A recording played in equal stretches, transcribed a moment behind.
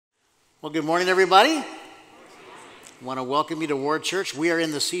Well, good morning, everybody. I want to welcome you to Ward Church. We are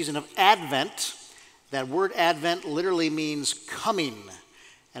in the season of Advent. That word Advent literally means coming,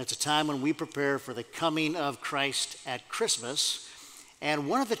 and it's a time when we prepare for the coming of Christ at Christmas. And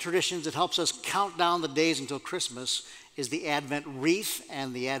one of the traditions that helps us count down the days until Christmas is the Advent wreath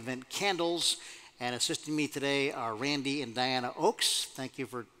and the Advent candles. And assisting me today are Randy and Diana Oakes. Thank you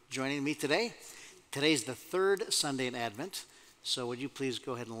for joining me today. Today's the third Sunday in Advent. So would you please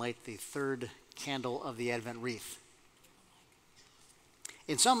go ahead and light the third candle of the Advent wreath?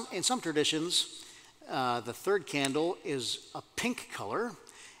 In some traditions, the third candle is a pink color,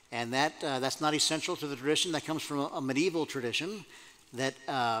 and that's not essential to the tradition. That comes from a medieval tradition that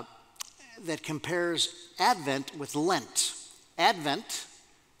compares Advent with Lent. Advent,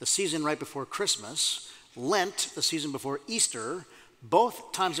 the season right before Christmas; Lent, the season before Easter.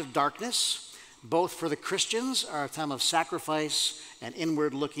 Both times of darkness. Both for the Christians are a time of sacrifice and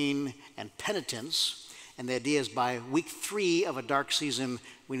inward looking and penitence. And the idea is by week 3 of a dark season,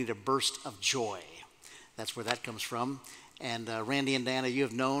 we need a burst of joy. That's where that comes from. And Randy and Diana, you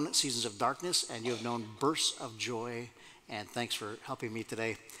have known seasons of darkness and you have known bursts of joy. And thanks for helping me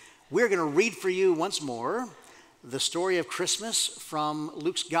today. We're going to read for you once more the story of Christmas from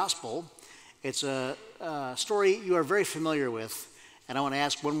Luke's Gospel. It's a story you are very familiar with. And I want to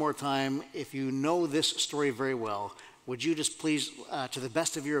ask one more time, if you know this story very well, would you just please, to the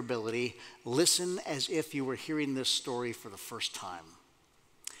best of your ability, listen as if you were hearing this story for the first time.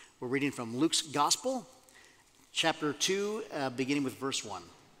 We're reading from Luke's Gospel, chapter 2, beginning with verse 1.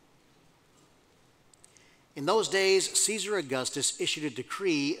 In those days, Caesar Augustus issued a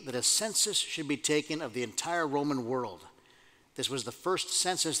decree that a census should be taken of the entire Roman world. This was the first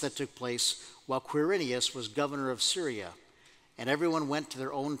census that took place while Quirinius was governor of Syria. And everyone went to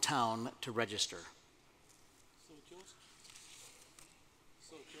their own town to register.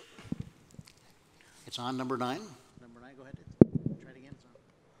 It's on number 9. Number 9, go ahead. Try it again.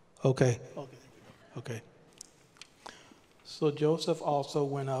 It's on. Okay. So Joseph also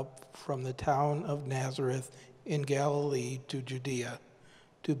went up from the town of Nazareth in Galilee to Judea,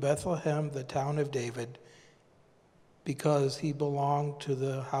 to Bethlehem, the town of David, because he belonged to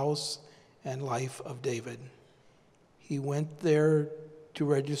the house and life of David. He went there to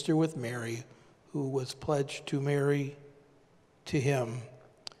register with Mary, who was pledged to marry to him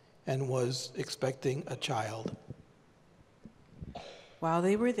and was expecting a child. While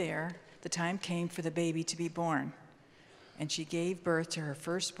they were there, the time came for the baby to be born, and she gave birth to her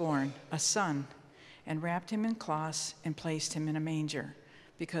firstborn, a son, and wrapped him in cloths and placed him in a manger,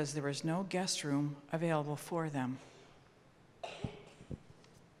 because there was no guest room available for them.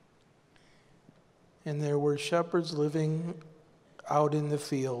 And there were shepherds living out in the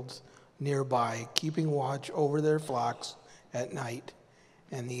fields nearby, keeping watch over their flocks at night.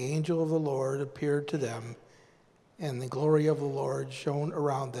 And the angel of the Lord appeared to them, and the glory of the Lord shone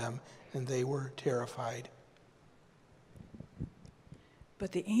around them, and they were terrified.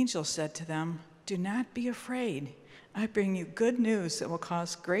 But the angel said to them, "Do not be afraid. I bring you good news that will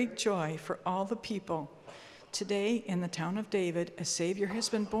cause great joy for all the people. Today, in the town of David, a Savior has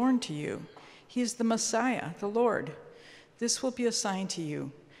been born to you. He is the Messiah, the Lord. This will be a sign to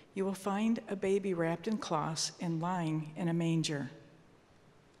you. You will find a baby wrapped in cloths and lying in a manger."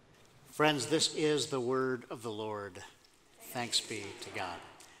 Friends, this is the word of the Lord. Thanks be to God.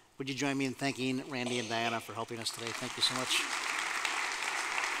 Would you join me in thanking Randy and Diana for helping us today? Thank you so much.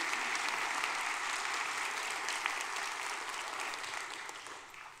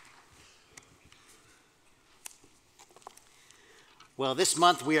 Well, this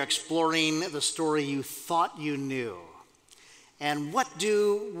month we are exploring the story you thought you knew. And what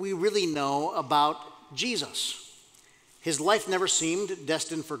do we really know about Jesus? His life never seemed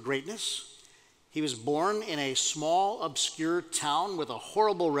destined for greatness. He was born in a small, obscure town with a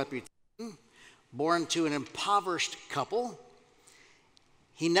horrible reputation, born to an impoverished couple.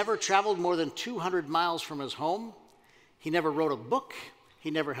 He never traveled more than 200 miles from his home. He never wrote a book.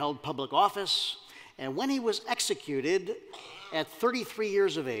 He never held public office. And when he was executed at 33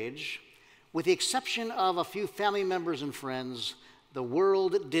 years of age, with the exception of a few family members and friends, the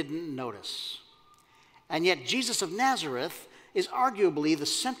world didn't notice. And yet Jesus of Nazareth is arguably the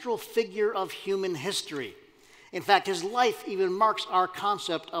central figure of human history. In fact, his life even marks our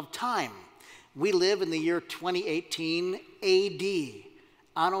concept of time. We live in the year 2018 AD,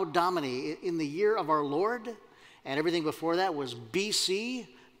 Anno Domini, in the year of our Lord, and everything before that was BC,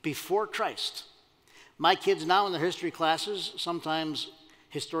 before Christ. My kids now in their history classes, sometimes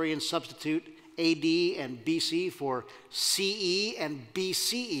historians substitute AD and BC for CE and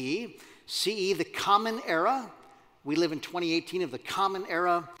BCE. CE, the Common Era. We live in 2018 of the Common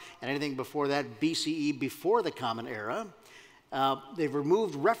Era. and anything before that, BCE, before the Common Era. They've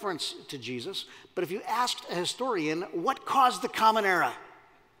removed reference to Jesus. But if you asked a historian, what caused the Common Era?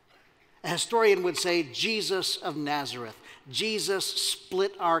 A historian would say, Jesus of Nazareth. Jesus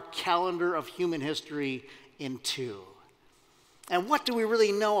split our calendar of human history in two. And what do we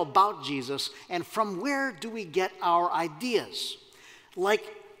really know about Jesus, and from where do we get our ideas? Like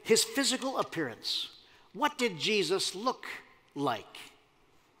his physical appearance. What did Jesus look like?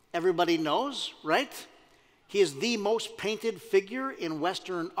 Everybody knows, right? He is the most painted figure in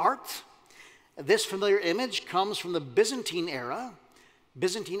Western art. This familiar image comes from the Byzantine era.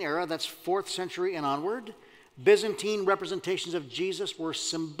 Byzantine era, that's 4th century and onward. Byzantine representations of Jesus were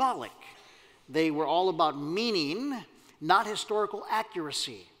symbolic. They were all about meaning, not historical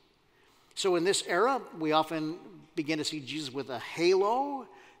accuracy. So in this era, we often begin to see Jesus with a halo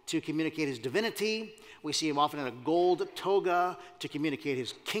to communicate his divinity. We see him often in a gold toga to communicate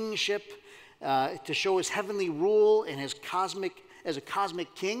his kingship, to show his heavenly rule and as a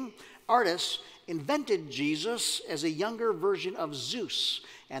cosmic king. Artists invented Jesus as a younger version of Zeus,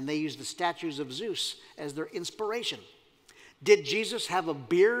 and they used the statues of Zeus as their inspiration. Did Jesus have a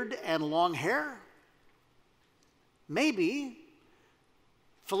beard and long hair? Maybe.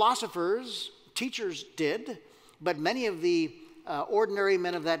 Philosophers, teachers did, but many of the ordinary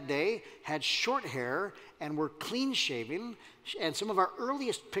men of that day had short hair and were clean-shaven, and some of our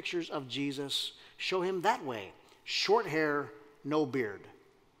earliest pictures of Jesus show him that way. Short hair, no beard.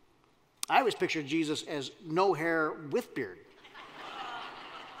 I always pictured Jesus as no hair with beard.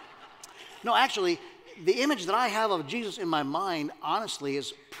 No, actually, the image that I have of Jesus in my mind, honestly,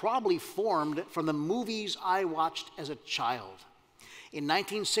 is probably formed from the movies I watched as a child. In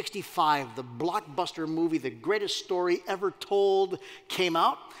 1965, the blockbuster movie, The Greatest Story Ever Told, came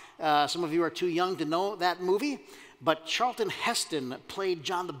out. Some of you are too young to know that movie, but Charlton Heston played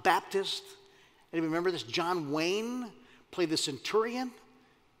John the Baptist. Anybody remember this? John Wayne played the centurion.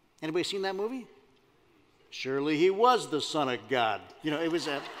 Anybody seen that movie? Surely he was the Son of God. You know, it was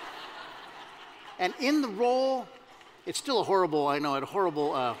a... And in the role, it's still a horrible, I know, in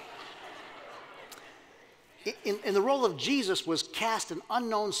the role of Jesus was cast an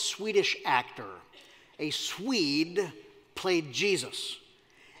unknown Swedish actor. A Swede played Jesus.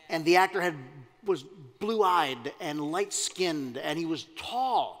 And the actor was blue-eyed and light-skinned, and he was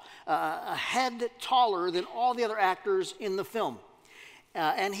tall, a head taller than all the other actors in the film.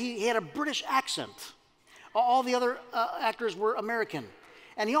 And he had a British accent. All the other actors were American.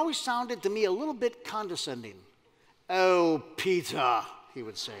 And he always sounded to me a little bit condescending. "Oh, Peter," he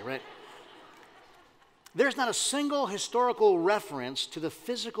would say, right? There's not a single historical reference to the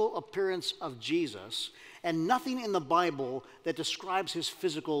physical appearance of Jesus, and nothing in the Bible that describes his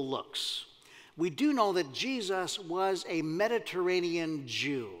physical looks. We do know that Jesus was a Mediterranean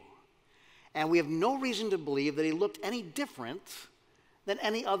Jew, and we have no reason to believe that he looked any different than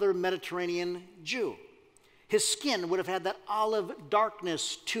any other Mediterranean Jew. His skin would have had that olive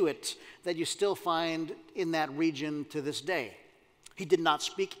darkness to it that you still find in that region to this day. He did not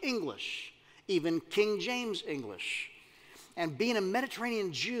speak English, even King James English. And being a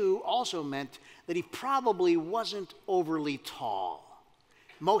Mediterranean Jew also meant that he probably wasn't overly tall,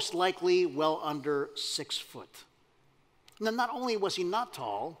 most likely well under 6 foot. Now, not only was he not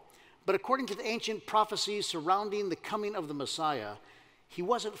tall, but according to the ancient prophecies surrounding the coming of the Messiah, he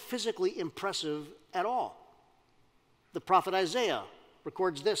wasn't physically impressive at all. The prophet Isaiah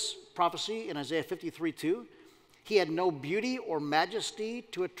records this prophecy in Isaiah 53:2. He had no beauty or majesty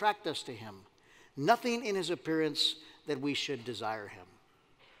to attract us to him, nothing in his appearance that we should desire him.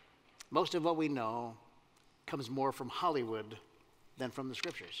 Most of what we know comes more from Hollywood than from the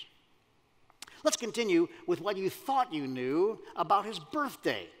scriptures. Let's continue with what you thought you knew about his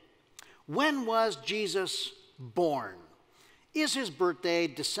birthday. When was Jesus born? Is his birthday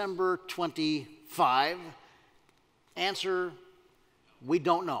December 25? Answer, we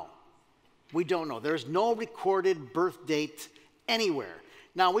don't know. We don't know. There's no recorded birth date anywhere.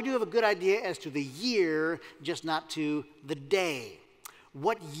 Now, we do have a good idea as to the year, just not to the day.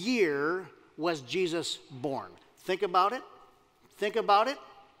 What year was Jesus born? Think about it. Think about it.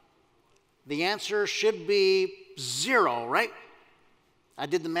 The answer should be 0, right? I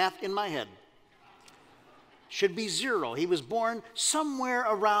did the math in my head. Should be 0. He was born somewhere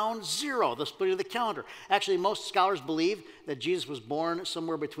around 0, the split of the calendar. Actually, most scholars believe that Jesus was born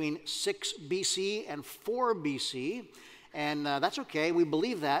somewhere between 6 BC and 4 BC. And that's okay. We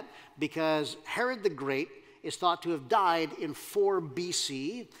believe that because Herod the Great is thought to have died in 4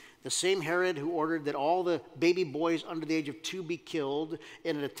 BC, the same Herod who ordered that all the baby boys under the age of 2 be killed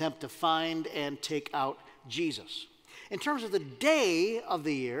in an attempt to find and take out Jesus. In terms of the day of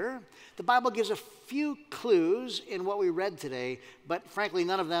the year, the Bible gives a few clues in what we read today, but frankly,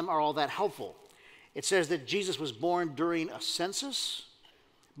 none of them are all that helpful. It says that Jesus was born during a census,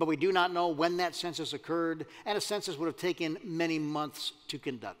 but we do not know when that census occurred, and a census would have taken many months to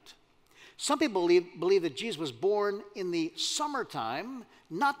conduct. Some people believe that Jesus was born in the summertime,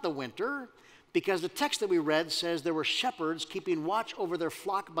 not the winter, because the text that we read says there were shepherds keeping watch over their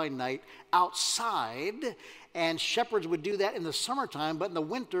flock by night outside, and shepherds would do that in the summertime, but in the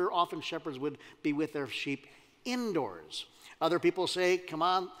winter, often shepherds would be with their sheep indoors. Other people say, come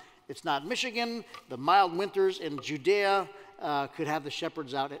on, it's not Michigan. The mild winters in Judea could have the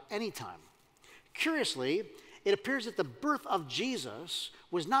shepherds out at any time. Curiously, it appears that the birth of Jesus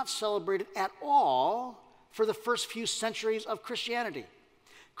was not celebrated at all for the first few centuries of Christianity.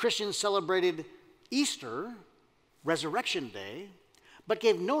 Christians celebrated Easter, Resurrection Day, but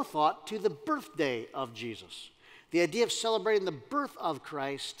gave no thought to the birthday of Jesus. The idea of celebrating the birth of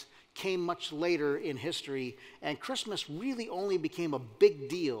Christ came much later in history, and Christmas really only became a big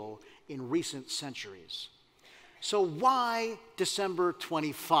deal in recent centuries. So why December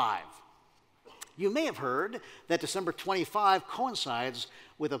 25? You may have heard that December 25 coincides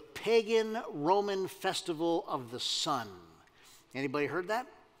with a pagan Roman festival of the sun. Anybody heard that?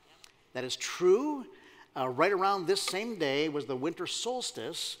 That is true. Right around this same day was the winter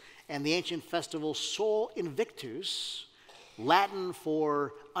solstice and the ancient festival Sol Invictus, Latin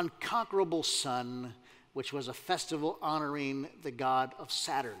for unconquerable sun, which was a festival honoring the god of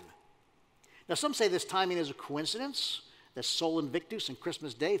Saturn. Now, some say this timing is a coincidence, that Sol Invictus and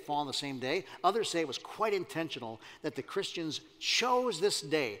Christmas Day fall on the same day. Others say it was quite intentional that the Christians chose this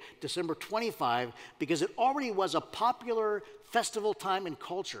day, December 25, because it already was a popular festival time in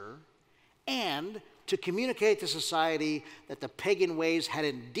culture, and to communicate to society that the pagan ways had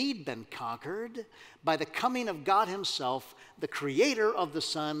indeed been conquered by the coming of God himself, the creator of the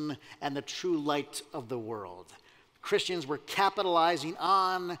sun and the true light of the world. Christians were capitalizing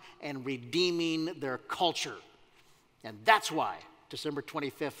on and redeeming their culture. And that's why December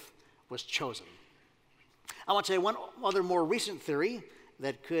 25th was chosen. I want to say one other more recent theory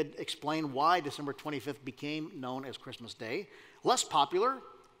that could explain why December 25th became known as Christmas Day. Less popular,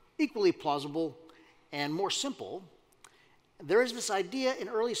 equally plausible, and more simple. There is this idea in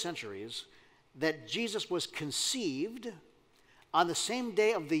early centuries that Jesus was conceived on the same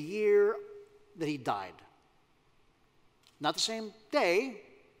day of the year that he died. Not the same day,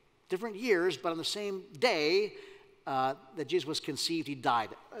 different years, but on the same day that Jesus was conceived, he died.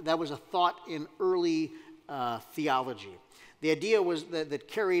 That was a thought in early theology. The idea was that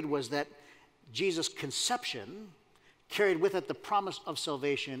carried was that Jesus' conception carried with it the promise of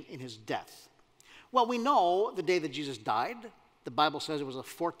salvation in his death. Well, we know the day that Jesus died. The Bible says it was the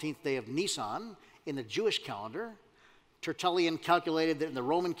 14th day of Nisan in the Jewish calendar. Tertullian calculated that in the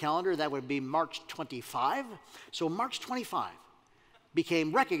Roman calendar that would be March 25. So March 25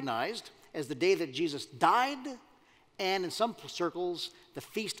 became recognized as the day that Jesus died, and in some circles, the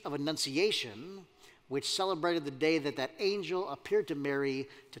Feast of Annunciation, which celebrated the day that that angel appeared to Mary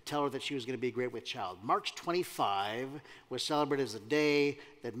to tell her that she was going to be great with child. March 25 was celebrated as the day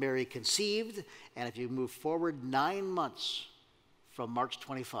that Mary conceived, and if you move forward 9 months from March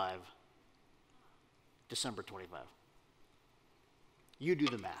 25, December 25. You do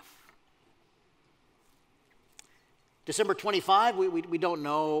the math. December 25, we don't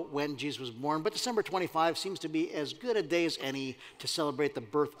know when Jesus was born, but December 25 seems to be as good a day as any to celebrate the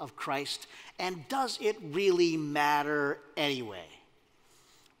birth of Christ. And does it really matter anyway?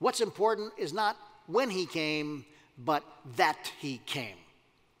 What's important is not when he came, but that he came.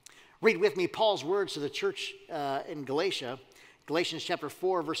 Read with me Paul's words to the church in Galatia, Galatians chapter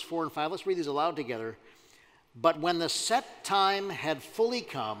 4, verse 4 and 5. Let's read these aloud together. But when the set time had fully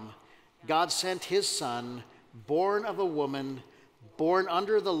come, God sent his Son, born of a woman, born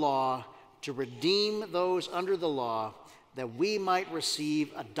under the law, to redeem those under the law, that we might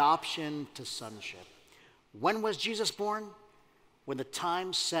receive adoption to sonship. When was Jesus born? When the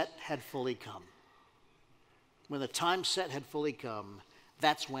time set had fully come. When the time set had fully come,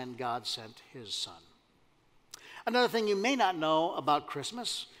 that's when God sent his Son. Another thing you may not know about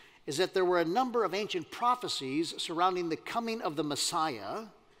Christmas is that there were a number of ancient prophecies surrounding the coming of the Messiah,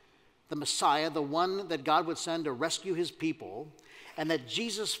 the one that God would send to rescue his people, and that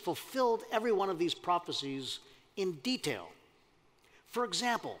Jesus fulfilled every one of these prophecies in detail. For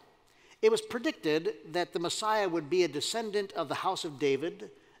example, it was predicted that the Messiah would be a descendant of the house of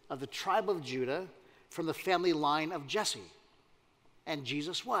David, of the tribe of Judah, from the family line of Jesse. And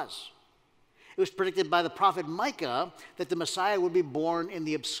Jesus was. It was predicted by the prophet Micah that the Messiah would be born in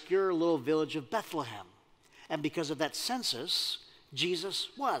the obscure little village of Bethlehem. And because of that census, Jesus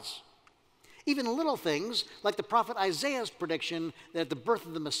was. Even little things like the prophet Isaiah's prediction that at the birth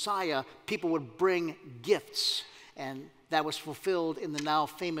of the Messiah, people would bring gifts. And that was fulfilled in the now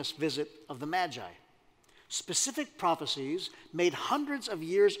famous visit of the Magi. Specific prophecies made hundreds of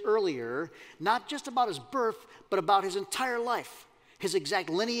years earlier, not just about his birth, but about his entire life, his exact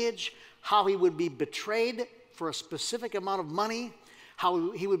lineage, how he would be betrayed for a specific amount of money,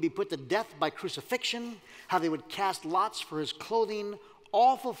 how he would be put to death by crucifixion, how they would cast lots for his clothing,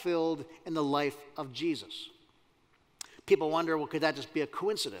 all fulfilled in the life of Jesus. People wonder, well, could that just be a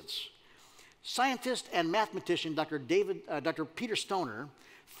coincidence? Scientist and mathematician Dr. Peter Stoner,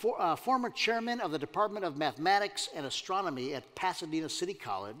 former chairman of the Department of Mathematics and Astronomy at Pasadena City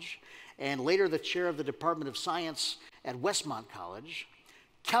College, and later the chair of the Department of Science at Westmont College,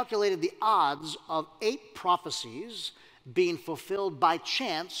 calculated the odds of 8 prophecies being fulfilled by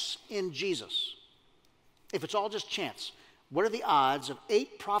chance in Jesus. If it's all just chance, what are the odds of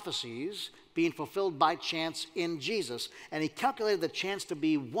 8 prophecies being fulfilled by chance in Jesus? And he calculated the chance to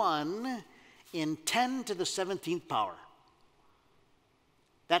be 1 in 10 to the 17th power.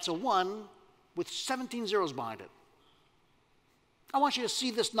 That's a 1 with 17 zeros behind it. I want you to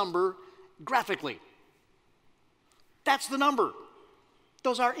see this number graphically. That's the number.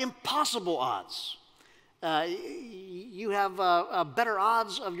 Those are impossible odds. You have better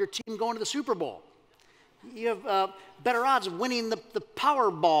odds of your team going to the Super Bowl. You have better odds of winning the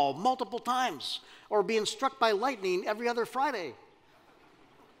Powerball multiple times or being struck by lightning every other Friday.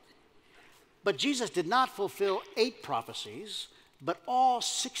 But Jesus did not fulfill 8 prophecies, but all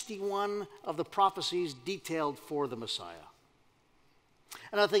 61 of the prophecies detailed for the Messiah.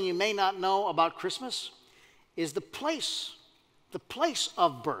 Another thing you may not know about Christmas is the place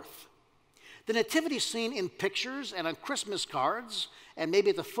of birth. The nativity scene in pictures and on Christmas cards and maybe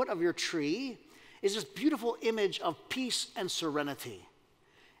at the foot of your tree is this beautiful image of peace and serenity.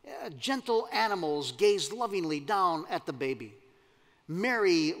 Gentle animals gaze lovingly down at the baby.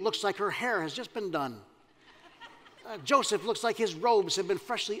 Mary looks like her hair has just been done. Joseph looks like his robes have been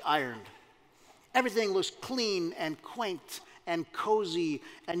freshly ironed. Everything looks clean and quaint and cozy,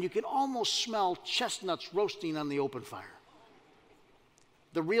 and you can almost smell chestnuts roasting on the open fire.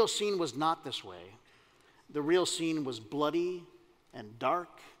 The real scene was not this way. The real scene was bloody and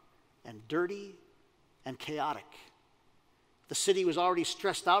dark and dirty and chaotic. The city was already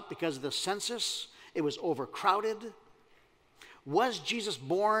stressed out because of the census. It was overcrowded. Was Jesus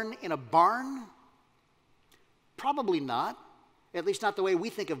born in a barn? Probably not, at least not the way we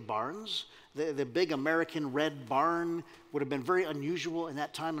think of barns. The big American red barn would have been very unusual in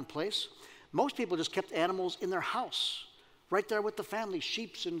that time and place. Most people just kept animals in their house, right there with the family,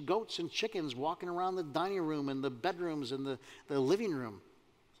 sheep and goats and chickens walking around the dining room and the bedrooms and the living room.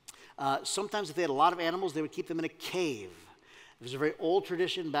 Sometimes if they had a lot of animals, they would keep them in a cave. There's a very old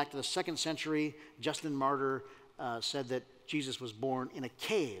tradition back to the 2nd century. Justin Martyr said that Jesus was born in a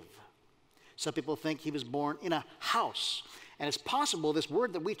cave. Some people think he was born in a house. And it's possible this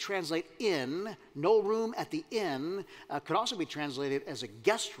word that we translate inn, no room at the inn, could also be translated as a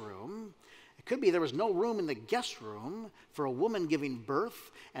guest room. It could be there was no room in the guest room for a woman giving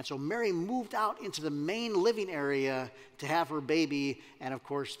birth, and so Mary moved out into the main living area to have her baby, and of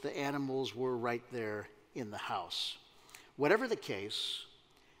course the animals were right there in the house. Whatever the case,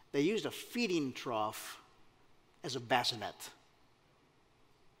 they used a feeding trough as a bassinet.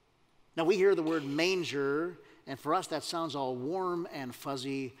 Now we hear the word manger, and for us that sounds all warm and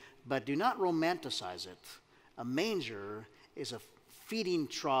fuzzy, but do not romanticize it. A manger is a feeding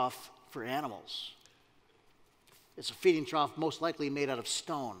trough for animals. It's a feeding trough most likely made out of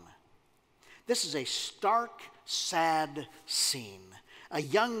stone. This is a stark, sad scene. A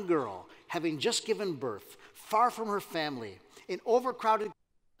young girl having just given birth, far from her family, in overcrowded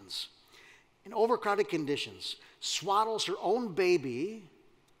conditions, swaddles her own baby,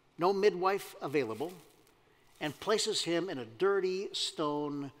 no midwife available, and places him in a dirty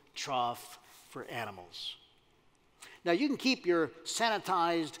stone trough for animals. Now, you can keep your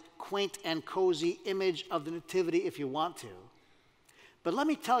sanitized, quaint, and cozy image of the Nativity if you want to, but let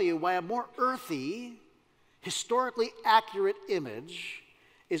me tell you why a more earthy, historically accurate image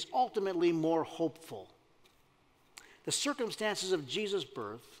is ultimately more hopeful. The circumstances of Jesus'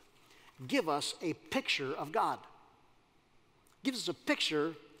 birth give us a picture of God. Gives us a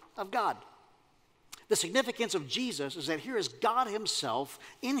picture of God. The significance of Jesus is that here is God himself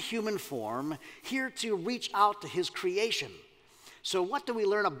in human form, here to reach out to his creation. So what do we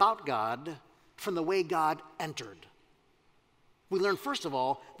learn about God from the way God entered? We learn, first of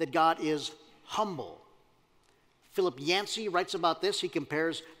all, that God is humble. Philip Yancey writes about this. He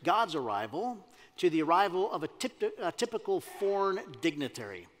compares God's arrival to the arrival of a typical foreign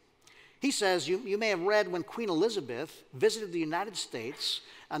dignitary. He says, you may have read when Queen Elizabeth visited the United States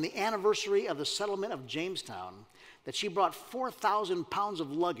on the anniversary of the settlement of Jamestown, that she brought 4,000 pounds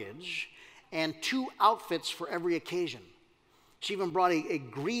of luggage and 2 outfits for every occasion. She even brought a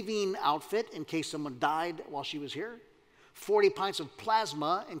grieving outfit in case someone died while she was here, 40 pints of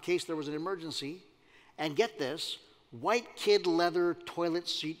plasma in case there was an emergency, and get this, white kid leather toilet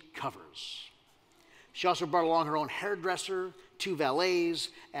seat covers. She also brought along her own hairdresser, 2 valets,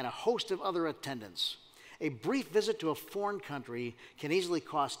 and a host of other attendants. A brief visit to a foreign country can easily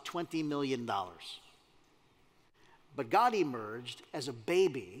cost $20 million. But God emerged as a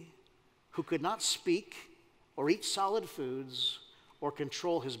baby who could not speak or eat solid foods or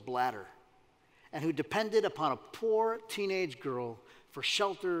control his bladder, and who depended upon a poor teenage girl for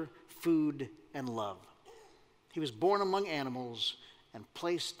shelter, food, and love. He was born among animals and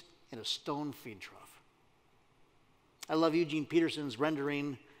placed in a stone feed trough. I love Eugene Peterson's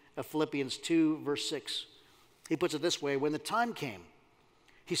rendering of Philippians 2, verse 6. He puts it this way: when the time came,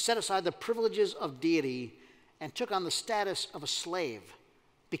 he set aside the privileges of deity and took on the status of a slave,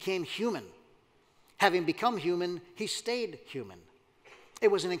 became human. Having become human, he stayed human.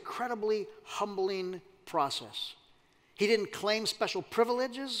 It was an incredibly humbling process. He didn't claim special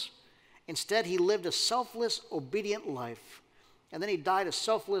privileges. Instead, he lived a selfless, obedient life. And then he died a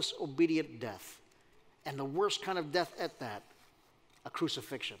selfless, obedient death. And the worst kind of death at that, a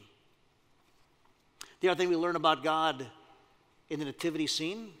crucifixion. The other thing we learn about God in the nativity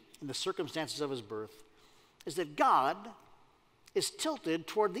scene, in the circumstances of his birth, is that God is tilted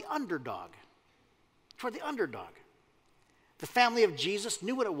toward the underdog. Toward the underdog. The family of Jesus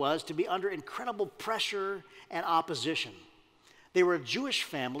knew what it was to be under incredible pressure and opposition. They were a Jewish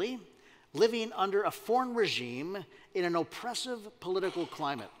family living under a foreign regime in an oppressive political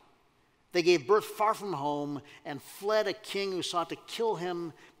climate. They gave birth far from home and fled a king who sought to kill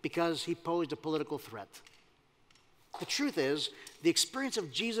him because he posed a political threat. The truth is, the experience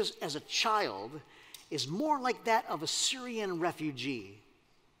of Jesus as a child is more like that of a Syrian refugee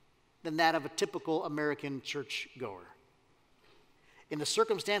than that of a typical American churchgoer. In the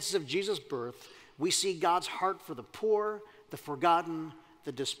circumstances of Jesus' birth, we see God's heart for the poor, the forgotten,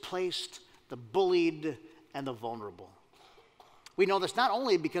 the displaced, the bullied, and the vulnerable. We know this not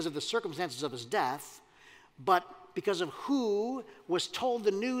only because of the circumstances of his death, but because of who was told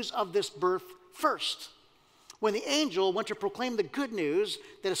the news of this birth first. When the angel went to proclaim the good news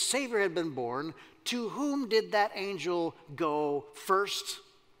that a Savior had been born, to whom did that angel go first?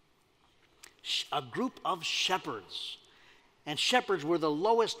 A group of shepherds. And shepherds were the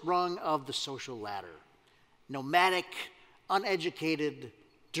lowest rung of the social ladder. Nomadic, uneducated,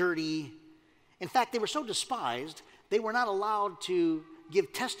 dirty. In fact, they were so despised, they were not allowed to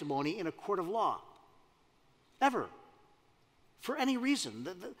give testimony in a court of law. Ever. For any reason.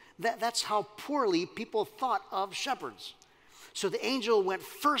 That's how poorly people thought of shepherds. So the angel went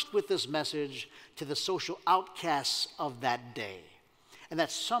first with this message to the social outcasts of that day. And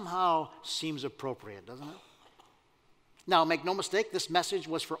that somehow seems appropriate, doesn't it? Now, make no mistake, this message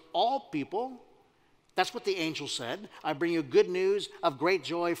was for all people. That's what the angel said. I bring you good news of great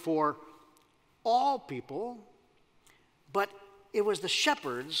joy for all people. But it was the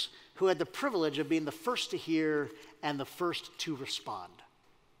shepherds who had the privilege of being the first to hear and the first to respond.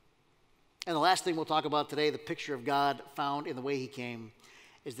 And the last thing we'll talk about today, the picture of God found in the way he came,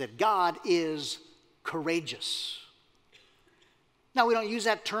 is that God is courageous. Now, we don't use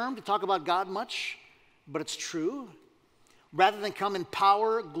that term to talk about God much, but it's true. Rather than come in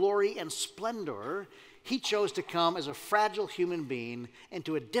power, glory, and splendor, he chose to come as a fragile human being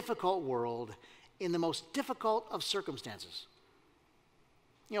into a difficult world in the most difficult of circumstances.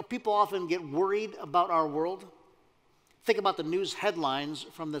 You know, people often get worried about our world. Think about the news headlines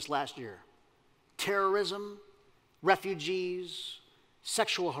from this last year. Terrorism, refugees,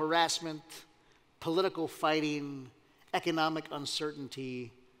 sexual harassment, political fighting, economic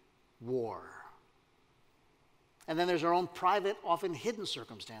uncertainty, war. And then there's our own private, often hidden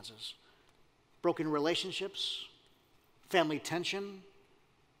circumstances. Broken relationships, family tension,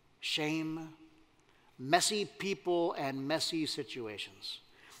 shame, messy people, and messy situations.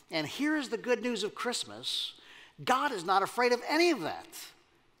 And here's the good news of Christmas. God is not afraid of any of that.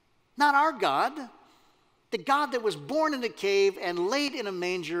 Not our God. The God that was born in a cave and laid in a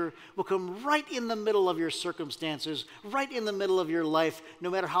manger will come right in the middle of your circumstances, right in the middle of your life, no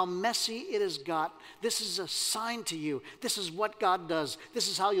matter how messy it has got. This is a sign to you. This is what God does. This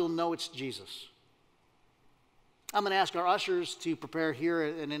is how you'll know it's Jesus. I'm going to ask our ushers to prepare here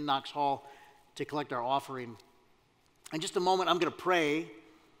and in Knox Hall to collect our offering. In just a moment, I'm going to pray.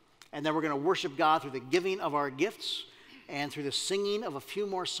 And then we're going to worship God through the giving of our gifts and through the singing of a few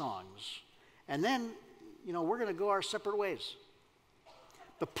more songs. And then, we're going to go our separate ways.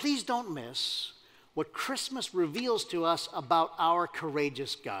 But please don't miss what Christmas reveals to us about our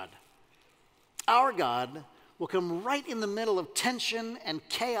courageous God. Our God will come right in the middle of tension and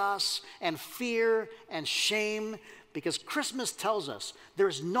chaos and fear and shame, because Christmas tells us there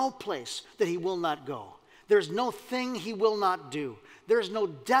is no place that he will not go. There's no thing he will not do. There is no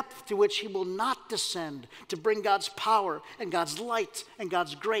depth to which he will not descend to bring God's power and God's light and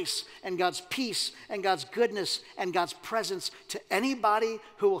God's grace and God's peace and God's goodness and God's presence to anybody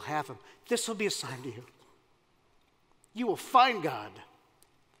who will have him. This will be a sign to you. You will find God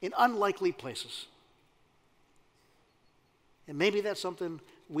in unlikely places. And maybe that's something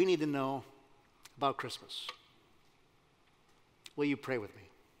we need to know about Christmas. Will you pray with me?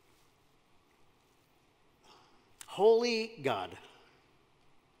 Holy God,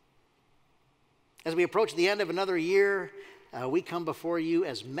 as we approach the end of another year, we come before you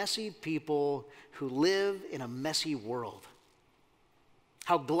as messy people who live in a messy world.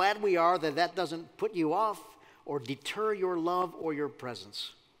 How glad we are that that doesn't put you off or deter your love or your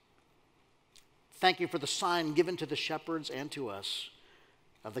presence. Thank you for the sign given to the shepherds and to us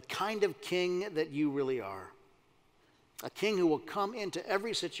of the kind of king that you really are. A king who will come into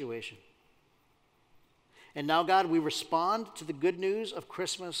every situation. And now, God, we respond to the good news of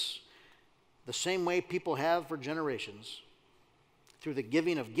Christmas the same way people have for generations, through the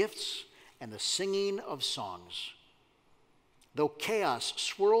giving of gifts and the singing of songs. Though chaos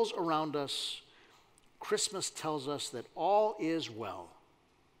swirls around us, Christmas tells us that all is well.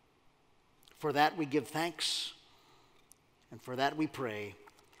 For that we give thanks, and for that we pray,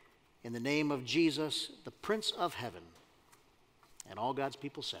 in the name of Jesus, the Prince of Heaven. And all God's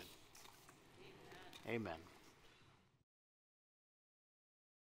people said, Amen.